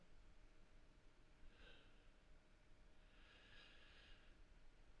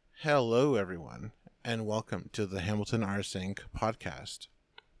Hello, everyone, and welcome to the Hamilton Arts Inc. podcast.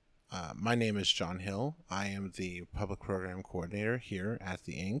 My name is John Hill. I am the public program coordinator here at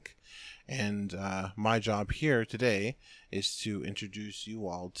the Inc. And my job here today is to introduce you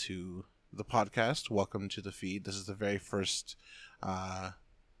all to the podcast. Welcome to the feed. This is the very first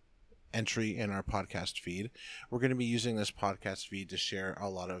entry in our podcast feed. We're going to be using this podcast feed to share a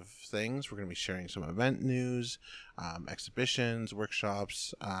lot of things. We're going to be sharing some event news, exhibitions,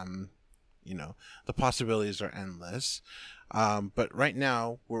 workshops. The possibilities are endless. But right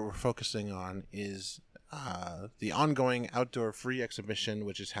now, what we're focusing on is the ongoing outdoor free exhibition,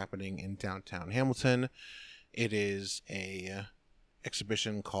 which is happening in downtown Hamilton. It is a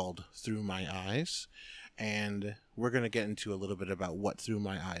exhibition called Through My Eyes, and we're going to get into a little bit about what Through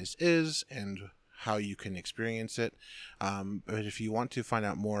My Eyes is and how you can experience it. But if you want to find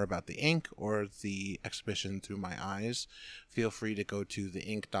out more about the Ink or the exhibition Through My Eyes, feel free to go to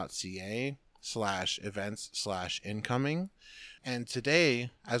theink.ca/events/incoming. And today,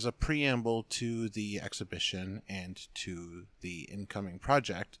 as a preamble to the exhibition and to the incoming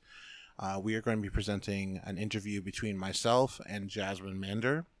project, we are going to be presenting an interview between myself and Jasmine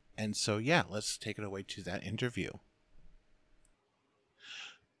Mander. And so, yeah, let's take it away to that interview.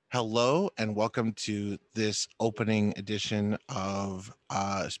 Hello, and welcome to this opening edition of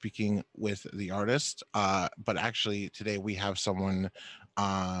Speaking with the Artist. But actually, today we have someone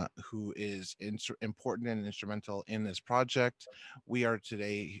who is important and instrumental in this project. We are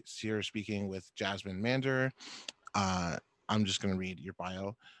today here speaking with Jasmine Mander. I'm just going to read your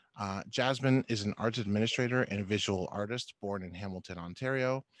bio. Jasmine is an arts administrator and visual artist born in Hamilton,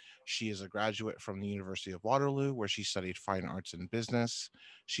 Ontario. She is a graduate from the University of Waterloo, where she studied fine arts and business.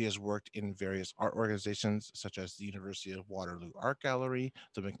 She has worked in various art organizations, such as the University of Waterloo Art Gallery,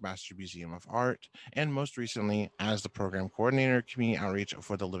 the McMaster Museum of Art, and most recently as the program coordinator, community outreach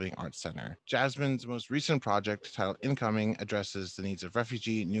for the Living Arts Center. Jasmine's most recent project, titled Incoming, addresses the needs of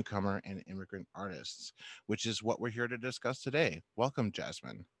refugee, newcomer, and immigrant artists, which is what we're here to discuss today. Welcome,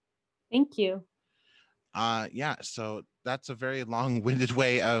 Jasmine. Thank you. So that's a very long-winded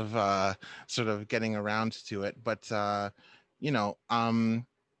way of sort of getting around to it, but you know, um,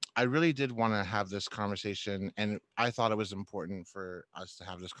 I really did want to have this conversation, and I thought it was important for us to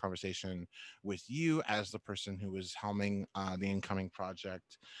have this conversation with you as the person who is helming the incoming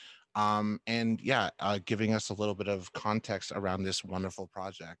project, giving us a little bit of context around this wonderful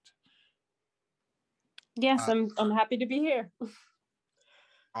project. Yes, Uh, I'm happy to be here.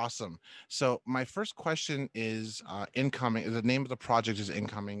 Awesome. So my first question is incoming. The name of the project is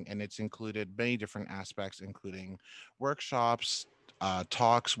Incoming, and it's included many different aspects, including workshops,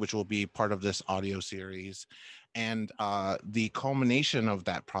 talks, which will be part of this audio series. And the culmination of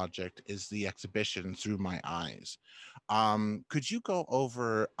that project is the exhibition Through My Eyes. Could you go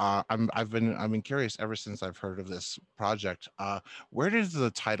over? I've been curious ever since I've heard of this project. Where did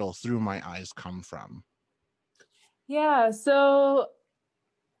the title Through My Eyes come from? Yeah, so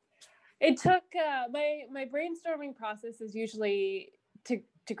it took my brainstorming process is usually to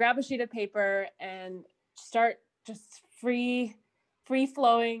grab a sheet of paper and start just free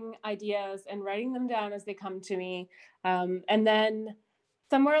flowing ideas and writing them down as they come to me, and then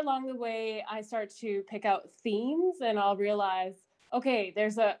somewhere along the way I start to pick out themes, and I'll realize, okay,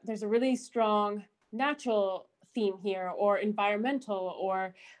 there's a really strong natural theme here, or environmental,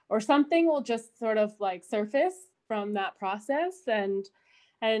 or something will just sort of like surface from that process. And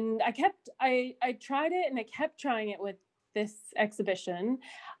I tried it, and I kept trying it with this exhibition,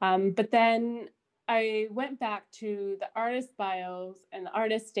 but then I went back to the artist bios and the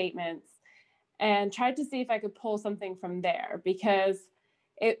artist statements and tried to see if I could pull something from there, because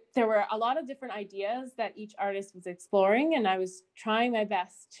there were a lot of different ideas that each artist was exploring, and I was trying my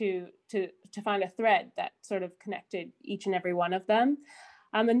best to find a thread that sort of connected each and every one of them.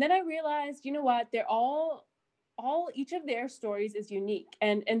 And then I realized, you know what, they're all each of their stories is unique,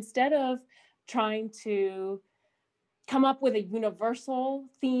 and instead of trying to come up with a universal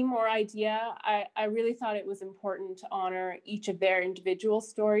theme or idea, I really thought it was important to honor each of their individual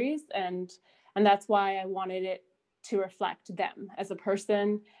stories, and that's why I wanted it to reflect them as a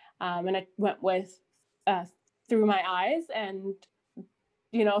person. And I went with Through My Eyes, and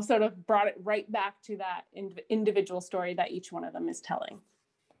sort of brought it right back to that individual story that each one of them is telling.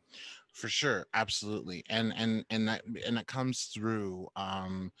 For sure, absolutely. And that comes through,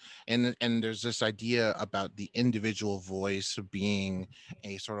 and there's this idea about the individual voice being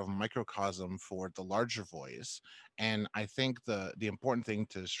a sort of microcosm for the larger voice. And I think the important thing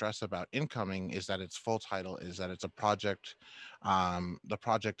to stress about Incoming is that its full title is that it's a project, the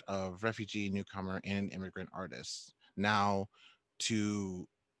project of refugee, newcomer, and immigrant artists. Now, to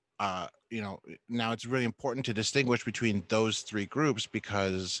now it's really important to distinguish between those three groups,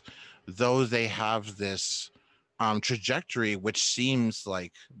 because though they have this trajectory which seems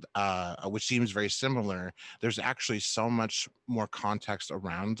very similar, there's actually so much more context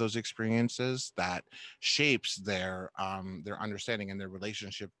around those experiences that shapes their understanding and their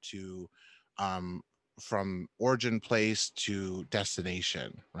relationship to um, from origin place to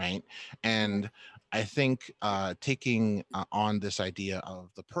destination, right? And I think taking on this idea of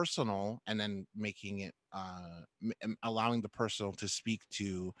the personal and then making it allowing the personal to speak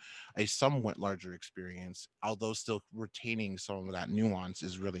to a somewhat larger experience, although still retaining some of that nuance,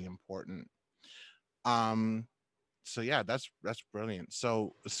 is really important. Um, so yeah, that's brilliant.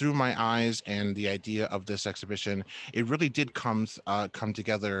 So through my eyes and the idea of this exhibition, it really did come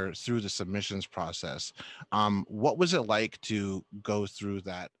together through the submissions process. What was it like to go through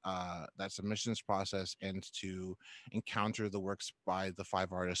that submissions process and to encounter the works by the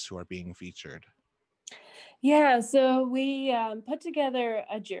five artists who are being featured? Yeah, so we put together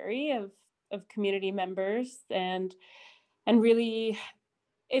a jury of community members, and really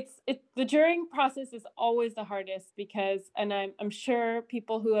it's the jurying process is always the hardest, because, and I'm sure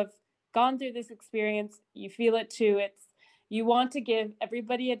people who have gone through this experience, you feel it too. It's, you want to give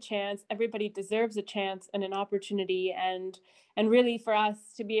everybody a chance. Everybody deserves a chance and an opportunity, and really for us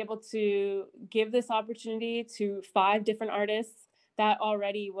to be able to give this opportunity to five different artists, that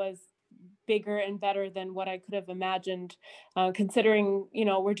already was bigger and better than what I could have imagined. Considering,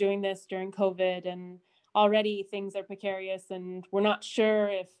 we're doing this during COVID, and already things are precarious, and we're not sure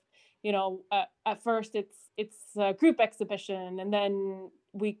if, at first it's a group exhibition, and then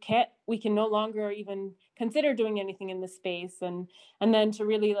we can no longer even consider doing anything in the space, and then to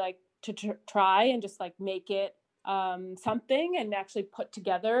really like to try and just like make it something, and actually put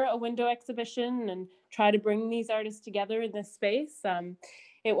together a window exhibition and try to bring these artists together in this space.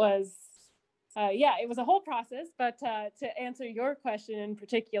 It was yeah, it was a whole process. But to answer your question in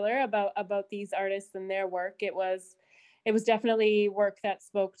particular about these artists and their work, it was definitely work that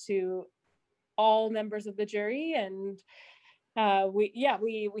spoke to all members of the jury, and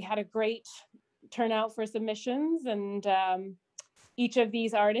we had a great turnout for submissions, and each of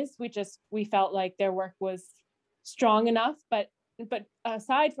these artists, we felt like their work was strong enough, but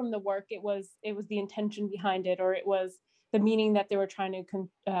aside from the work, it was the intention behind it, or it was the meaning that they were trying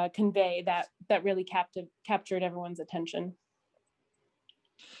to convey, that really captured everyone's attention.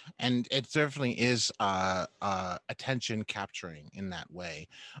 And it definitely is attention capturing in that way.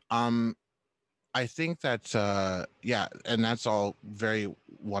 um I think that yeah, and that's all very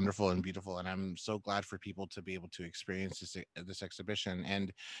wonderful and beautiful, and I'm so glad for people to be able to experience this exhibition.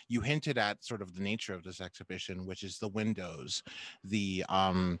 And you hinted at sort of the nature of this exhibition, which is the windows, the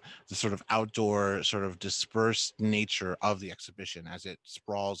sort of outdoor, sort of dispersed nature of the exhibition as it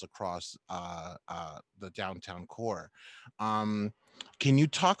sprawls across the downtown core. Um, can you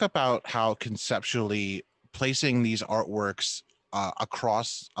talk about how conceptually placing these artworks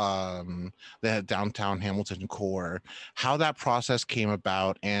across the downtown Hamilton core, how that process came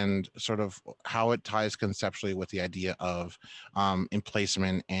about, and sort of how it ties conceptually with the idea of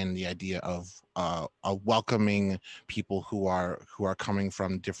emplacement and the idea of welcoming people who are coming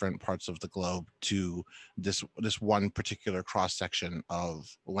from different parts of the globe to this one particular cross section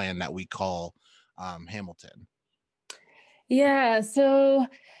of land that we call Hamilton. Yeah, so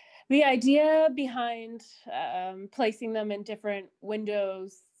the idea behind placing them in different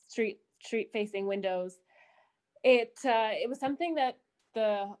windows, street facing windows, it was something that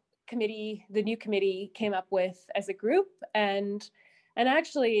the new committee came up with as a group, and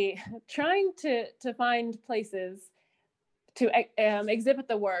actually trying to find places to exhibit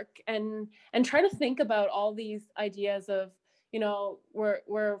the work, and try to think about all these ideas of,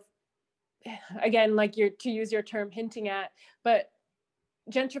 we're again, like, you're, to use your term, hinting at, but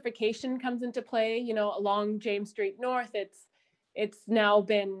gentrification comes into play, along James Street North. It's now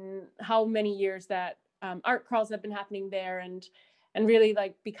been how many years that art crawls have been happening there, and really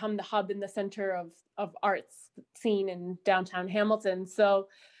like become the hub in the center of arts scene in downtown Hamilton. So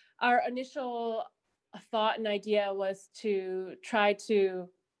our initial thought and idea was to try to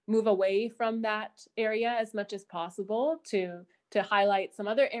move away from that area as much as possible, to highlight some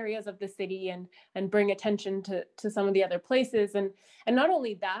other areas of the city, and bring attention to some of the other places, and not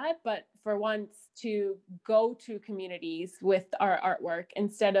only that, but for once to go to communities with our artwork,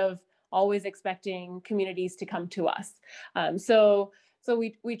 instead of always expecting communities to come to us. So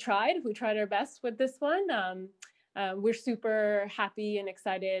we tried our best with this one. We're super happy and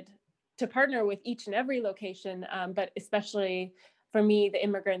excited to partner with each and every location, but especially for me, the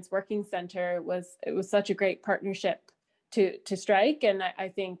Immigrants Working Center it was such a great partnership to strike, and I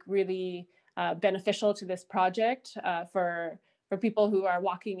think really beneficial to this project for people who are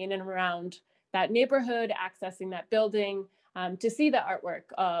walking in and around that neighborhood, accessing that building, to see the artwork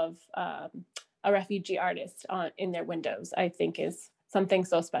of a refugee artist in their windows, I think is something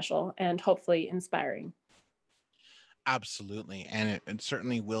so special and hopefully inspiring. Absolutely. And it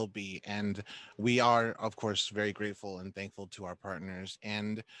certainly will be. And we are, of course, very grateful and thankful to our partners.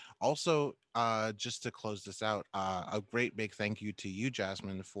 And also, just to close this out, a great big thank you to you,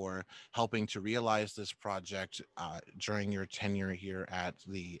 Jasmine, for helping to realize this project during your tenure here at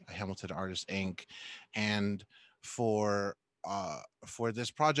the Hamilton Artists Inc. And for this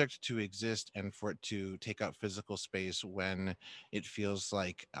project to exist and for it to take up physical space when it feels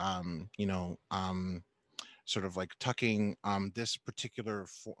like sort of like tucking this particular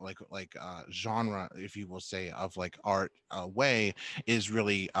genre, if you will say, of like art way is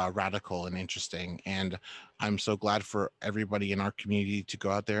really radical and interesting, and I'm so glad for everybody in our community to go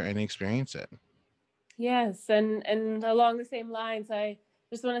out there and experience it. Yes, and along the same lines, I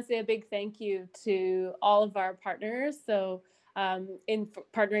just want to say a big thank you to all of our partners. So, in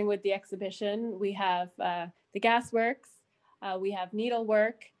partnering with the exhibition, we have the Gasworks, we have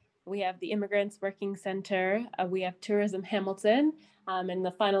Needlework, we have the Immigrants Working Center, we have Tourism Hamilton, and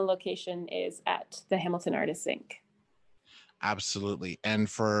the final location is at the Hamilton Artists Inc. Absolutely. And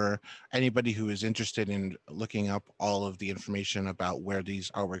for anybody who is interested in looking up all of the information about where these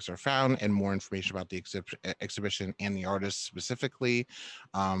artworks are found and more information about the exhibition and the artists specifically,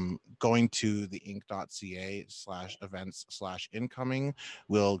 going to the inc.ca/events/incoming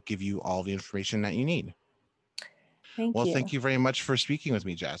will give you all the information that you need. Thank Well, you. thank you very much for speaking with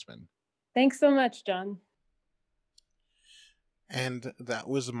me, Jasmine. Thanks so much, John. And that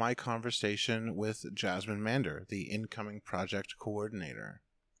was my conversation with Jasmine Mander, the incoming project coordinator.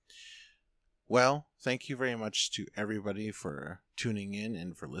 Well, thank you very much to everybody for tuning in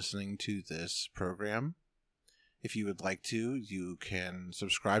and for listening to this program. If you would like to, you can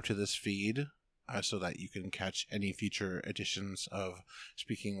subscribe to this feed so that you can catch any future editions of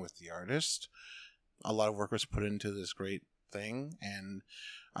Speaking with the Artist. A lot of work was put into this great thing, and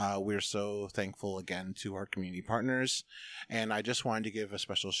we're so thankful again to our community partners. And I just wanted to give a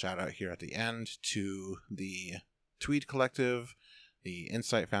special shout out here at the end to the Tweed Collective, the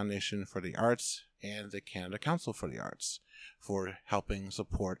Insight Foundation for the Arts, and the Canada Council for the Arts for helping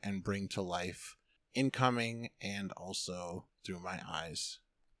support and bring to life Incoming and also Through My Eyes.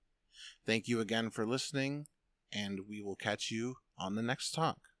 Thank you again for listening, and we will catch you on the next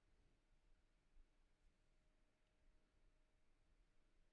talk.